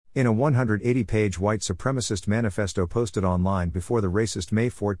In a 180-page white supremacist manifesto posted online before the racist May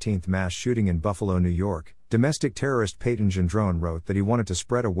 14 mass shooting in Buffalo, New York, domestic terrorist Peyton Gendron wrote that he wanted to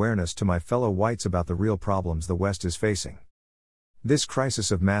spread awareness to my fellow whites about the real problems the West is facing. This crisis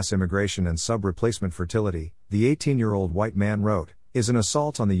of mass immigration and sub-replacement fertility, the 18-year-old white man wrote, is an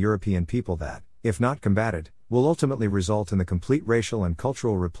assault on the European people that, if not combated, will ultimately result in the complete racial and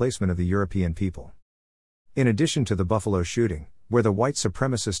cultural replacement of the European people. In addition to the Buffalo shooting, where the white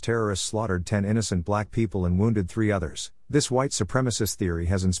supremacist terrorists slaughtered 10 innocent black people and wounded 3 others, this white supremacist theory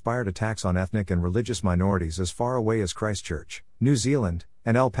has inspired attacks on ethnic and religious minorities as far away as Christchurch, New Zealand,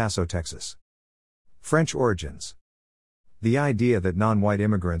 and El Paso, Texas. French origins. The idea that non-white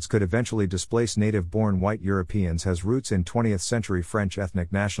immigrants could eventually displace native-born white Europeans has roots in 20th-century French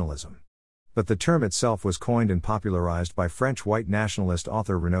ethnic nationalism. But the term itself was coined and popularized by French white nationalist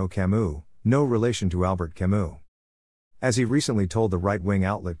author Renaud Camus, no relation to Albert Camus. As he recently told the right-wing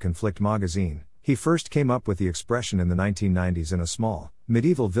outlet Conflict magazine, he first came up with the expression in the 1990s in a small,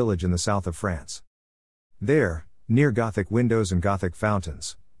 medieval village in the south of France. There, near Gothic windows and Gothic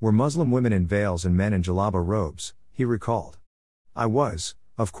fountains, were Muslim women in veils and men in jalaba robes, he recalled. I was,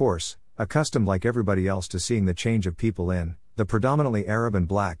 of course, accustomed like everybody else to seeing the change of people in the predominantly Arab and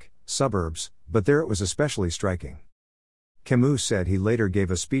black suburbs, but there it was especially striking. Camus said he later gave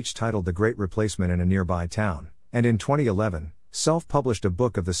a speech titled The Great Replacement in a nearby town, and in 2011, self-published a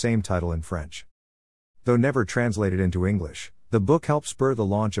book of the same title in French. Though never translated into English, the book helped spur the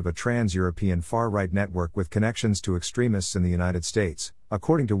launch of a trans-European far-right network with connections to extremists in the United States,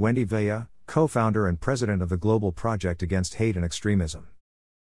 according to Wendy Vea, co-founder and president of the Global Project Against Hate and Extremism.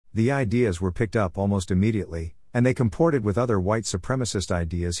 The ideas were picked up almost immediately, and they comported with other white supremacist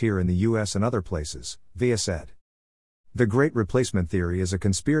ideas here in the US and other places, Vea said. The Great Replacement theory is a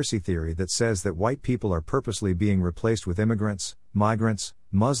conspiracy theory that says that white people are purposely being replaced with immigrants, migrants,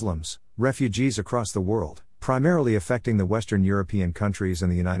 Muslims, refugees across the world, primarily affecting the Western European countries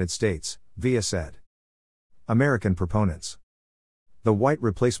and the United States, Vea said. American proponents. The white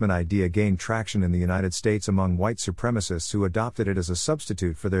replacement idea gained traction in the United States among white supremacists who adopted it as a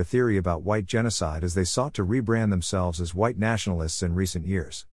substitute for their theory about white genocide as they sought to rebrand themselves as white nationalists in recent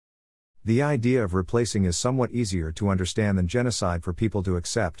years. The idea of replacing is somewhat easier to understand than genocide for people to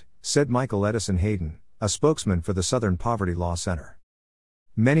accept, said Michael Edison Hayden, a spokesman for the Southern Poverty Law Center.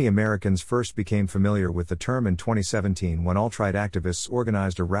 Many Americans first became familiar with the term in 2017 when alt-right activists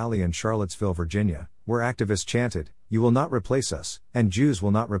organized a rally in Charlottesville, Virginia, where activists chanted, "You will not replace us, and Jews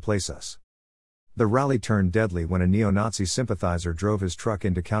will not replace us." The rally turned deadly when a neo-Nazi sympathizer drove his truck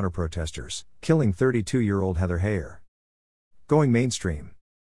into counter-protesters, killing 32-year-old Heather Heyer. Going mainstream.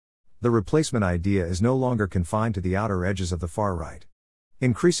 The replacement idea is no longer confined to the outer edges of the far right.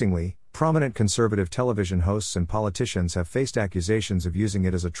 Increasingly, prominent conservative television hosts and politicians have faced accusations of using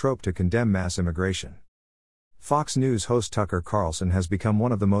it as a trope to condemn mass immigration. Fox News host Tucker Carlson has become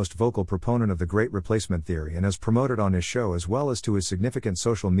one of the most vocal proponents of the Great Replacement theory and has promoted on his show as well as to his significant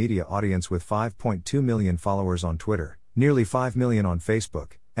social media audience with 5.2 million followers on Twitter, nearly 5 million on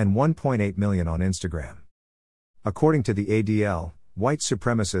Facebook, and 1.8 million on Instagram. According to the ADL, white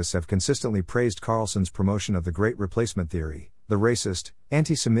supremacists have consistently praised Carlson's promotion of the Great Replacement theory, the racist,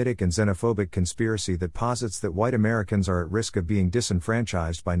 anti-Semitic and xenophobic conspiracy that posits that white Americans are at risk of being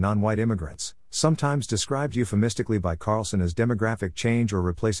disenfranchised by non-white immigrants, sometimes described euphemistically by Carlson as demographic change or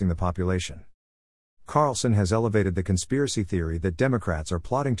replacing the population. Carlson has elevated the conspiracy theory that Democrats are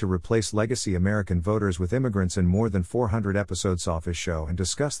plotting to replace legacy American voters with immigrants in more than 400 episodes of his show and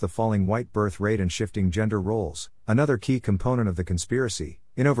discussed the falling white birth rate and shifting gender roles, another key component of the conspiracy,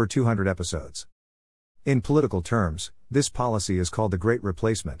 in over 200 episodes. In political terms, this policy is called the Great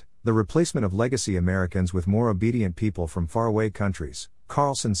Replacement, the replacement of legacy Americans with more obedient people from faraway countries,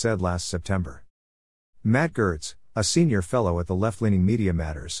 Carlson said last September. Matt Gertz, a senior fellow at the left-leaning Media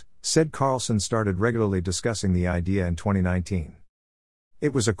Matters, said Carlson started regularly discussing the idea in 2019.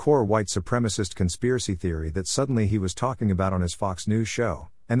 It was a core white supremacist conspiracy theory that suddenly he was talking about on his Fox News show,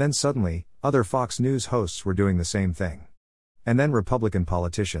 and then suddenly, other Fox News hosts were doing the same thing. And then Republican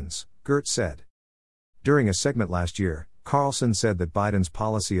politicians, Gertz said. During a segment last year, Carlson said that Biden's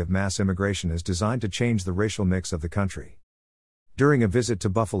policy of mass immigration is designed to change the racial mix of the country. During a visit to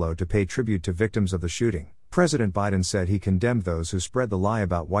Buffalo to pay tribute to victims of the shooting, President Biden said he condemned those who spread the lie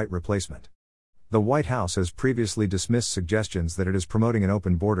about white replacement. The White House has previously dismissed suggestions that it is promoting an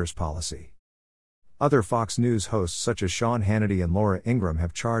open borders policy. Other Fox News hosts such as Sean Hannity and Laura Ingraham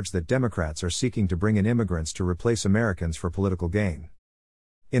have charged that Democrats are seeking to bring in immigrants to replace Americans for political gain.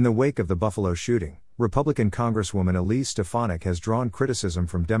 In the wake of the Buffalo shooting, Republican Congresswoman Elise Stefanik has drawn criticism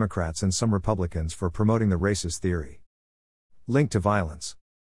from Democrats and some Republicans for promoting the racist theory. Link to violence.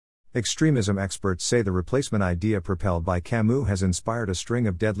 Extremism experts say the replacement idea propelled by Camus has inspired a string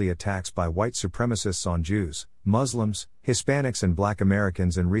of deadly attacks by white supremacists on Jews, Muslims, Hispanics, and Black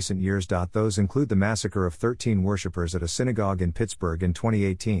Americans in recent years. Those include the massacre of 13 worshippers at a synagogue in Pittsburgh in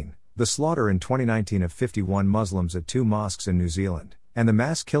 2018, the slaughter in 2019 of 51 Muslims at 2 mosques in New Zealand, and the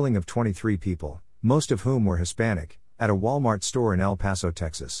mass killing of 23 people, most of whom were Hispanic, at a Walmart store in El Paso,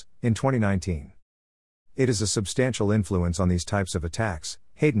 Texas, in 2019. It is a substantial influence on these types of attacks,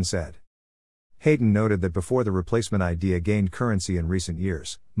 Hayden said. Hayden noted that before the replacement idea gained currency in recent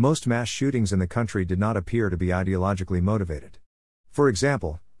years, most mass shootings in the country did not appear to be ideologically motivated. For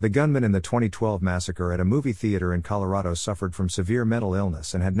example, the gunman in the 2012 massacre at a movie theater in Colorado suffered from severe mental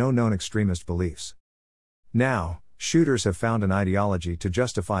illness and had no known extremist beliefs. Now, shooters have found an ideology to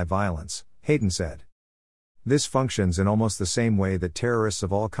justify violence, Hayden said. This functions in almost the same way that terrorists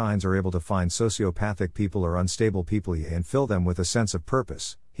of all kinds are able to find sociopathic people or unstable people and fill them with a sense of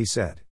purpose, he said.